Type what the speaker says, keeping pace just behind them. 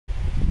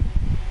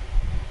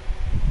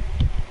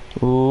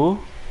Ooh.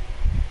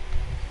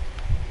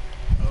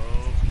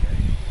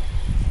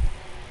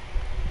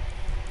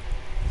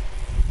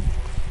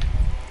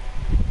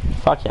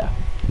 Fuck yeah.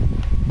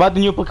 But the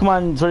new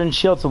Pokemon Sword and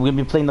Shield, so we're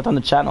gonna be playing that on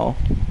the channel.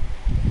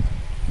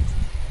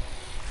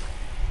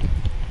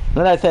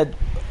 Then I said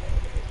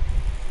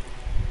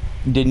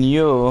the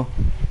new,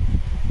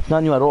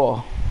 not new at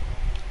all.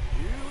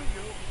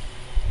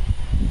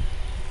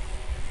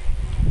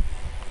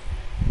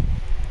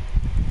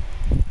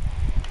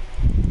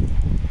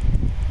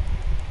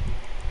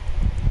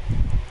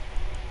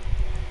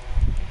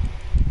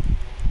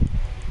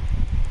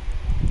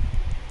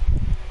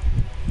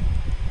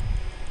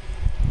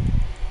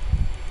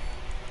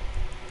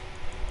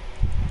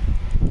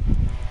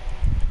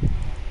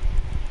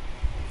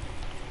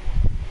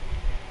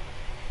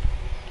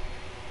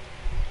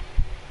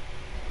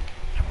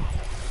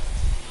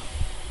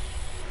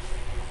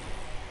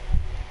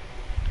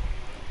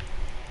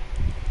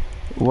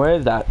 Where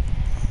is that?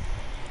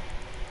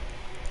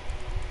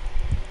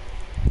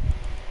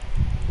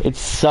 It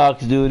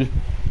sucks, dude.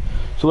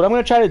 So what I'm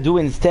gonna try to do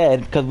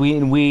instead, because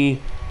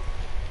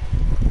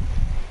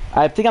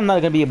I think I'm not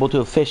gonna be able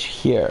to fish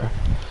here.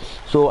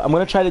 So I'm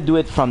gonna try to do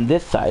it from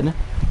this side.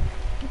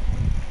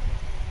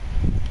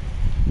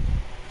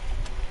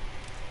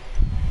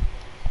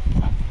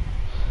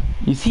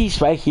 You see,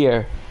 he's right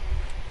here.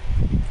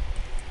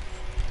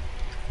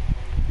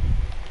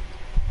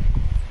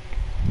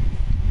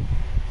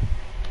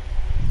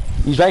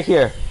 He's right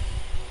here.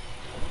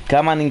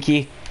 Come on,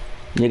 Inky.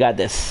 You got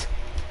this.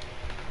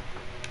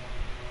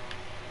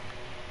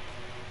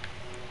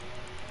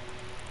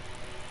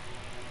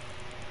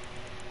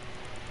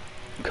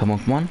 Come on,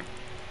 come on.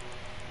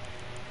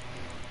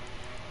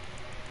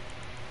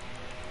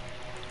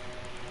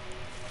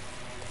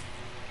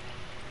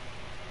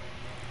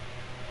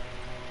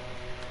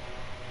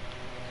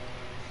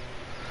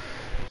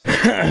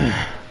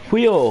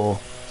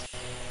 Wheel.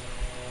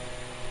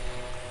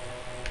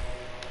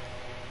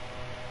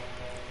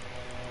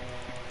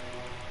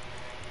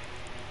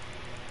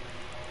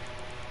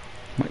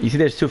 You see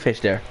there's two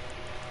fish there.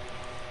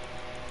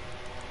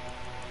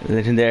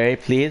 Legendary,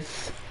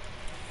 please.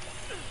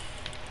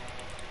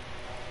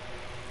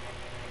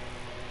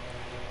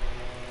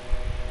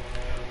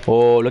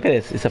 Oh, look at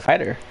this. It's a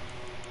fighter.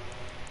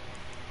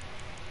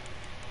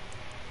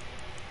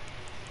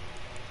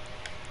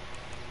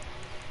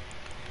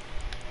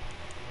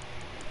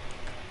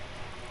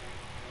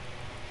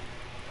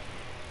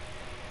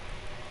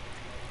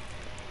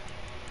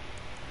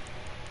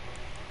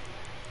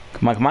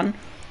 Come on, come on.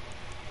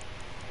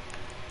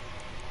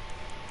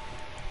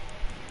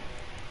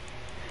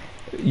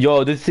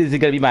 Yo, this is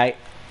gonna be my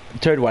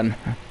third one.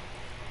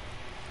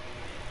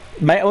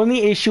 My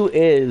only issue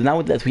is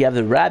now that we have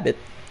the rabbit,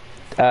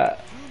 I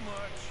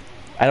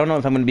don't know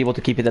if I'm gonna be able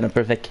to keep it in a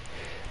perfect,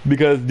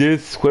 because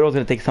this squirrel is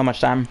gonna take so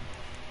much time.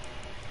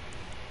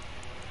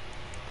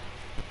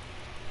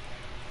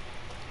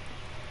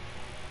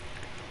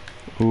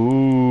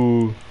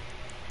 Ooh.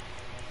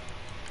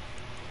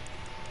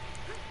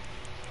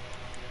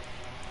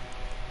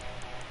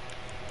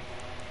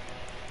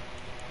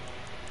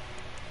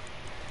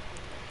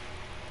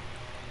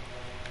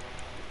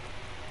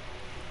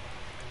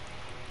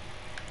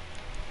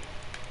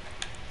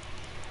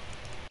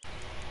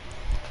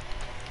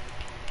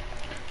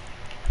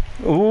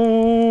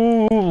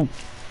 Ooh.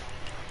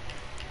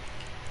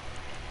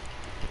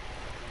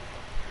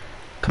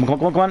 Come on, come on,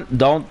 come on, come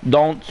on.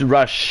 Don't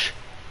rush.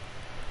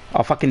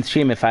 I'll fucking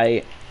stream if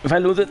I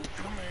lose it.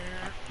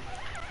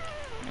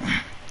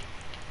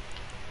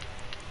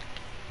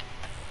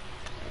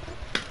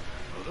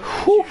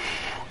 Whew.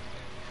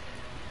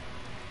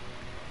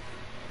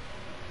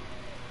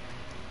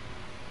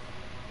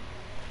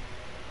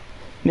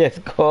 Let's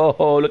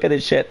go. Look at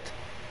this shit.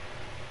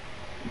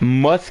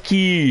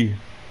 Musky.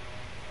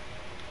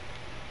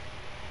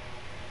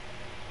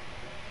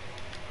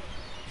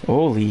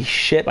 Holy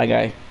shit, my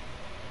guy.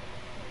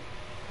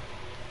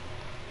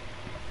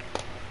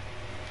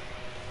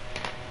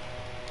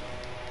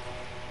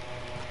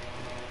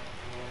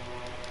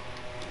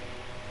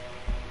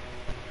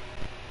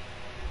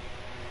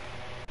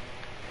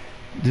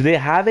 Do they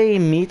have a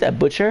meat at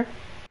butcher?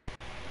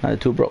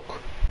 Too broke.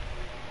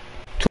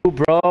 Too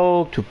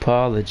broke to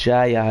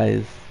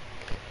apologize.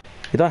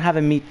 They don't have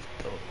a meat